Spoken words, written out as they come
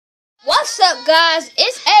What's up, guys?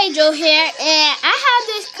 It's Angel here, and I have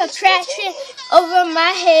this contraction over my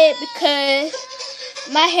head because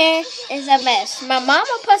my hair is a mess. My mama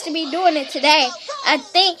supposed to be doing it today. I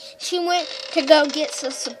think she went to go get some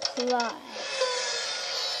supplies.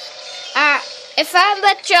 If I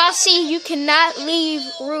let y'all see, you cannot leave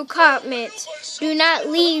rude comments. Do not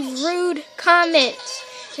leave rude comments.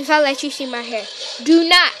 If I let you see my hair, do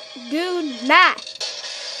not.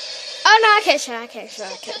 Oh no, I can't show.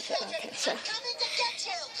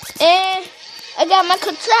 And I got my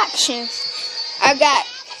contractions. I got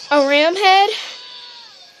a ram head.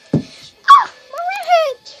 Oh,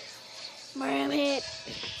 my ram head.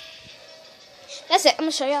 That's it. I'm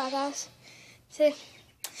gonna show y'all, guys. See,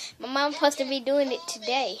 my mom's supposed to be doing it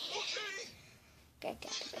today.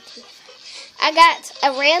 I got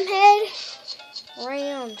a ram head.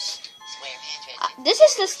 Rams. This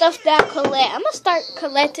is the stuff that I collect. I'm going to start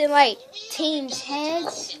collecting, like, teams'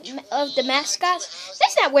 heads of the mascots.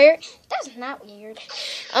 That's not weird. That's not weird.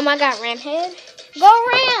 I got Ram head. Go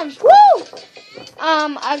Rams! Woo!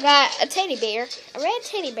 I got a teddy bear. A red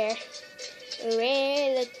teddy bear. A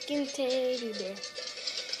red-looking teddy bear.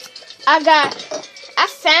 I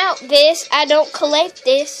found this. I don't collect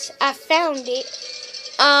this. I found it.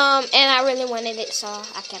 And I really wanted it, so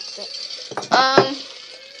I kept it.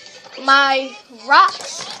 My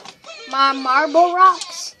rocks, my marble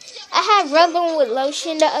rocks, I had rubbed them with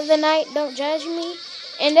lotion the other night, don't judge me,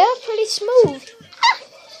 and they're pretty smooth.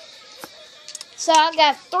 So I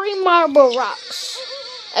got 3 marble rocks.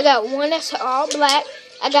 I got one that's all black.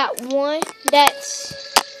 I got one that's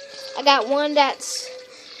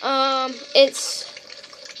it's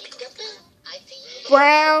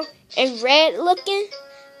brown and red looking.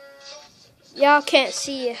 Y'all can't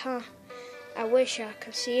see it, huh? I wish y'all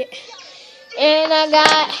could see it. And I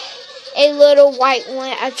got a little white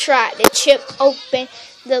one. I tried to chip open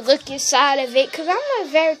the look inside of it because I'm a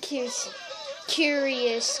very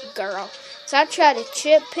curious girl. So I tried to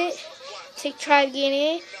chip it to try to get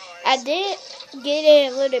in. I did get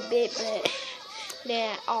in a little bit, but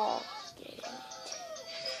then I'll get in.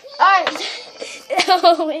 Alright.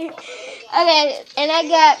 Okay, and I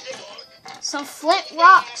got some flint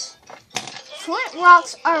rocks. Flint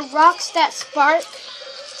rocks are rocks that spark.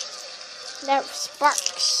 That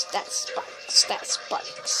sparks.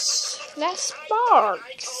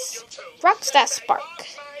 Rocks that spark.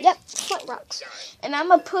 Yep, flint rocks. And I'm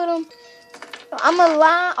gonna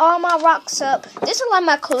line all my rocks up. This is like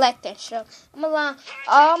my collecting show. I'm gonna line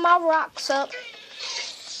all my rocks up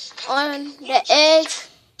on the edge,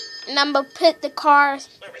 and I'm gonna put the cars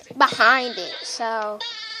behind it. So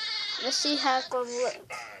let's see how it's gonna look.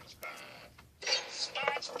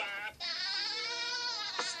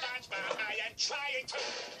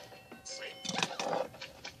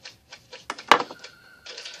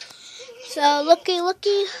 So looky,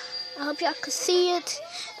 I hope y'all can see it.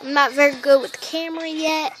 I'm not very good with the camera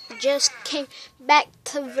yet. Just came back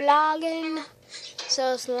to vlogging.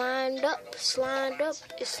 So it's lined up.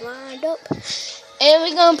 And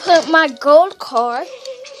we're gonna put my gold car. It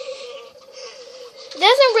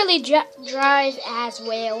doesn't really drive as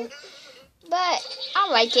well, but I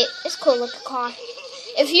like it. It's a cool looking car.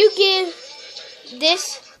 If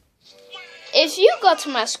you go to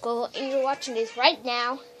my school and you're watching this right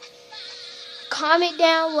now, comment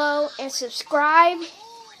down low and subscribe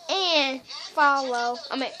and follow.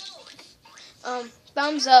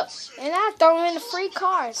 Thumbs up. And I throw in a free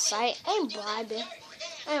car site. I ain't bribing.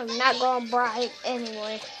 I am not going to bribe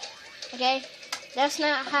anyway. Okay? That's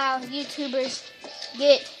not how YouTubers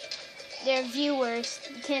get their viewers.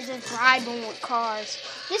 You can't just bribe them with cars.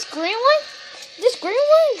 This green one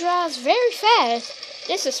drives very fast.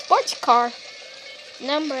 This is a sports car.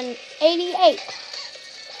 Number 88.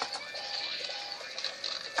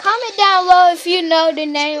 Comment down low if you know the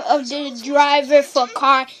name of the driver for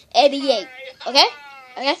car 88. Okay?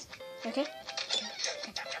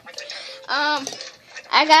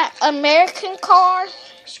 I got American car.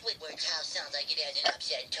 Squidward's house sounds like it had an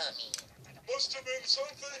upset tummy. Must have been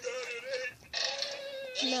something that it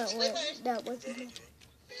ate. No, that wasn't it.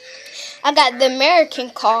 I got the American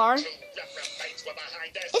car.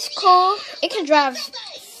 It's cool. It can drive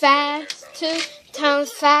 2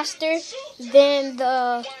 times faster than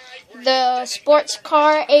the sports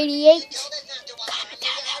car 88. Comment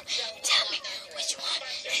down low. Tell me which one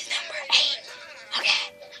is number 8. Okay.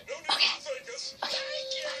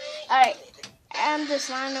 Alright. I'm just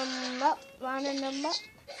lining them up.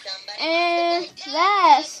 And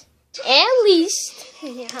last and least.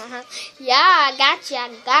 Yeah, I got you.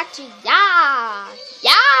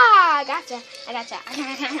 Yeah, I gotcha.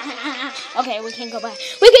 Okay, we can go back.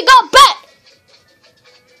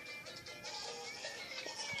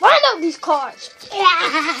 love these cars.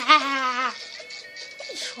 Yeah.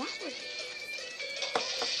 What's wrong with me?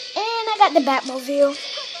 And I got the Batmobile.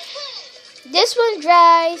 This one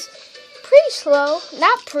drives pretty slow.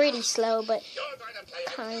 Not pretty slow, but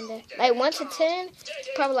kinda. Like 1 to 10,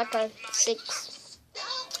 probably like a 6.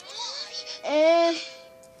 And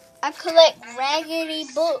I collect raggedy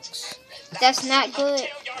books. That's not good.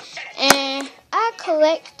 And I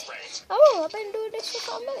collect. Oh, I've been doing this for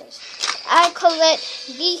 4 minutes. I collect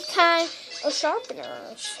these kind of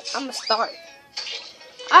sharpeners. I'm gonna start.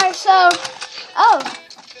 Alright, so,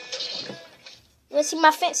 you wanna see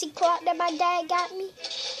my fancy clock that my dad got me?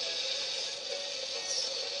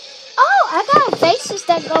 Oh, I got vases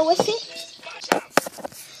that go with it.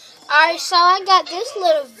 Alright, so I got this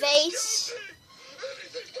little vase.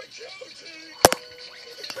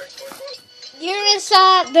 You're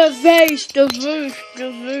inside the vase, the vase,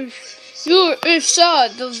 the vase. You're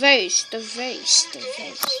inside the vase, the vase, the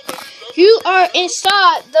vase. You are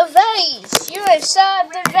inside the vase. You're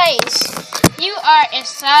inside the vase. You are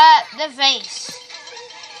inside the vase.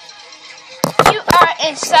 You are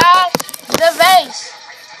inside the vase.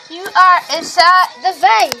 You are inside the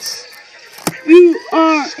vase. You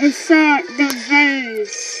are inside the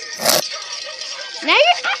vase. Now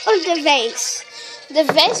you're out of the vase. The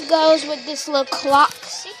vase goes with this little clock.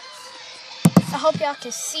 See? I hope y'all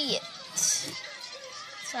can see it.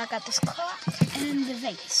 So I got this clock and the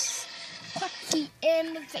vase. Clocky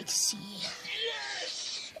and the vase.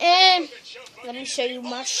 And let me show you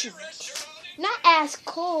my shoes. Not as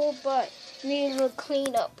cool, but need a little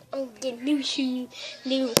clean up. I'm getting new shoes,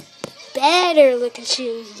 new better looking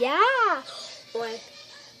shoes. Yeah. One.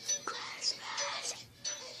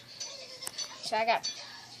 So I got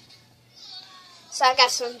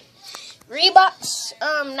some Reeboks,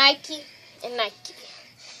 Nike, and Nike.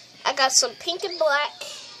 I got some pink and black.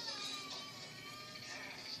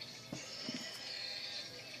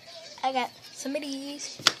 I got some of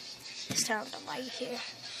these. Let's turn on the light here.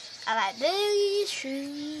 I like these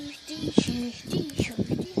shoes, these shoes, these shoes,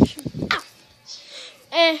 these shoes. Ow!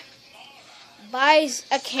 And buys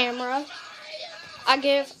a camera. I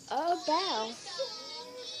give a bow.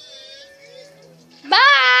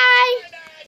 Bye!